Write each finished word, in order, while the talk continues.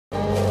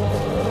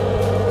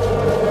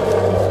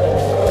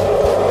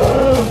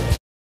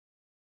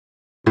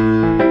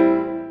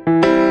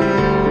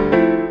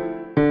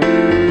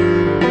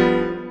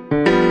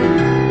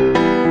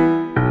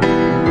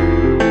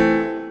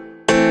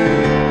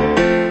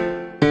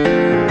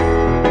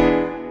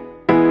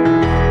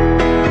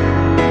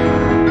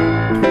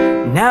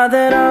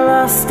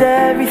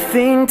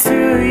everything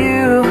to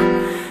you.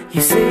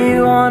 You say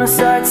you wanna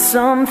start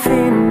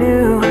something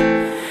new,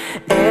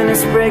 and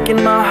it's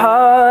breaking my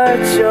heart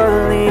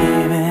you're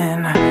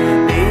leaving.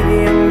 Baby,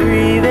 I'm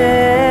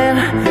grieving.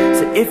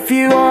 So if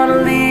you wanna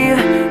leave,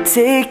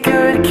 take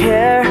good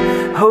care.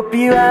 Hope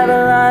you have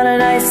a lot of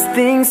nice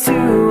things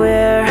to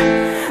wear,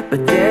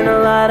 but then a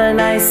lot of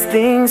nice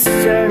things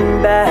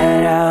turn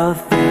bad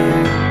out there.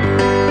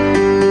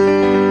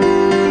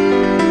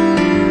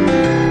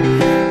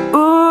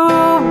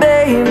 Ooh,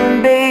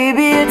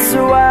 baby, it's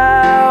a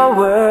wild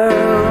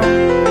world,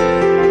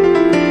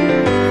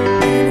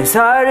 and it's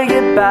hard to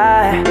get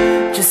by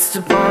just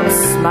upon a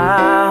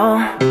smile.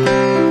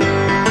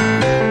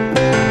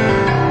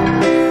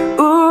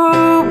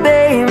 Ooh,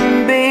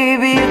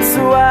 baby, it's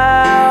a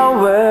wild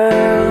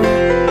world,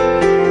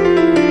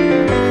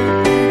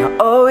 and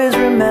I'll always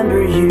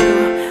remember you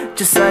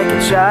just like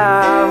a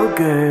child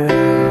girl.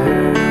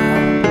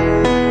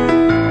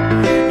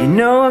 You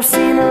know I've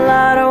seen a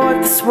lot of what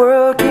this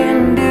world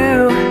can do,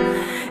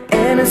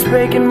 and it's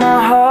breaking my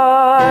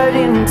heart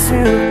in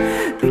two,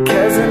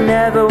 because I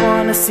never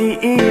wanna see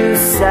you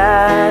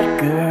sad,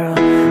 girl.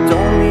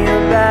 Don't be a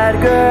bad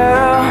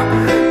girl.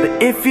 But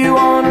if you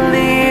wanna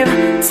leave,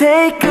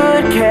 take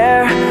good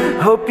care.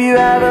 Hope you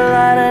have a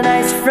lot of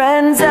nice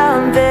friends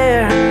out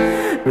there,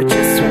 but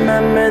just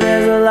remember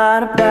there's a lot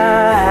of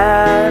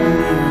bad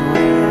beware.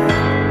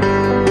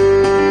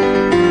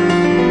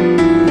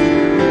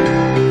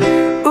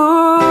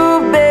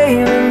 Ooh,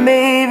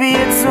 baby,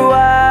 it's a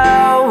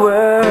wild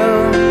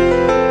world,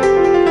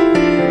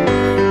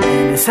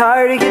 and it's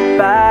hard to get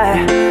by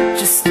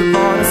just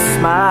upon a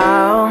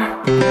smile.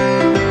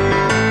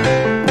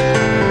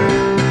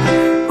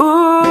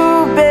 Ooh,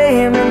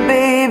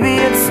 baby,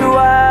 it's a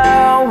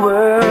wild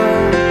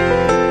world,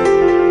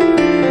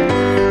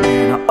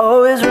 and I'll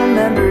always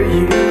remember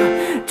you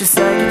just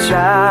like a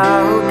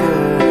child girl.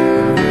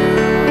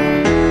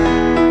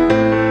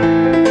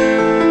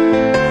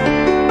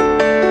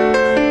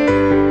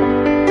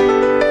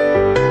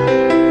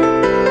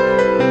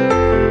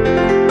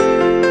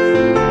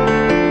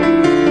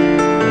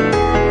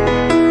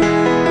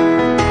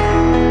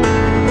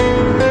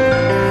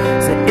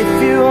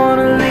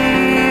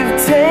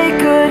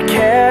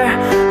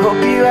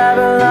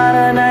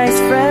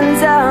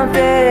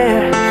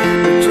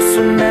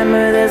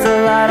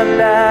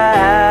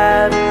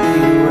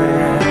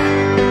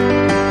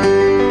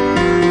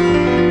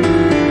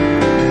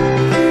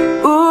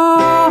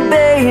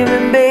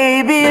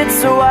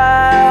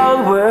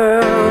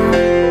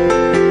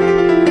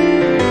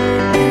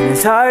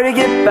 It's hard to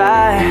get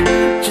by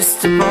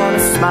just upon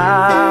a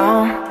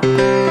smile.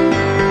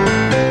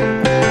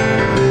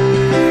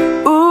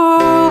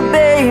 Ooh,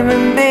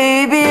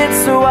 baby,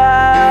 it's a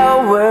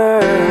wild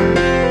world.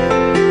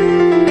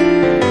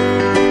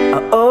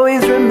 I'll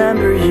always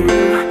remember you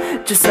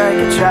just like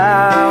a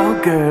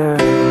child girl.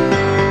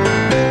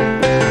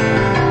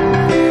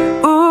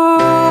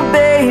 Ooh,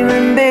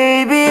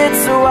 baby,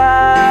 it's a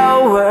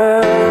wild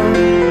world,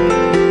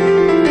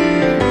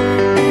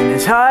 and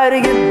it's hard to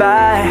get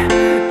by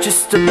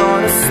just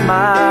upon a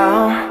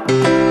smile.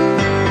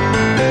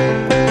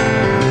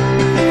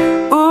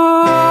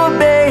 Ooh,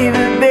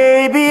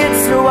 baby,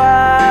 it's a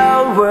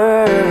wild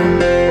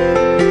world.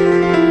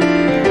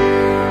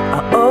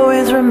 I'll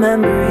always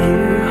remember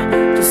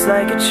you just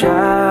like a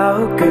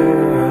child girl.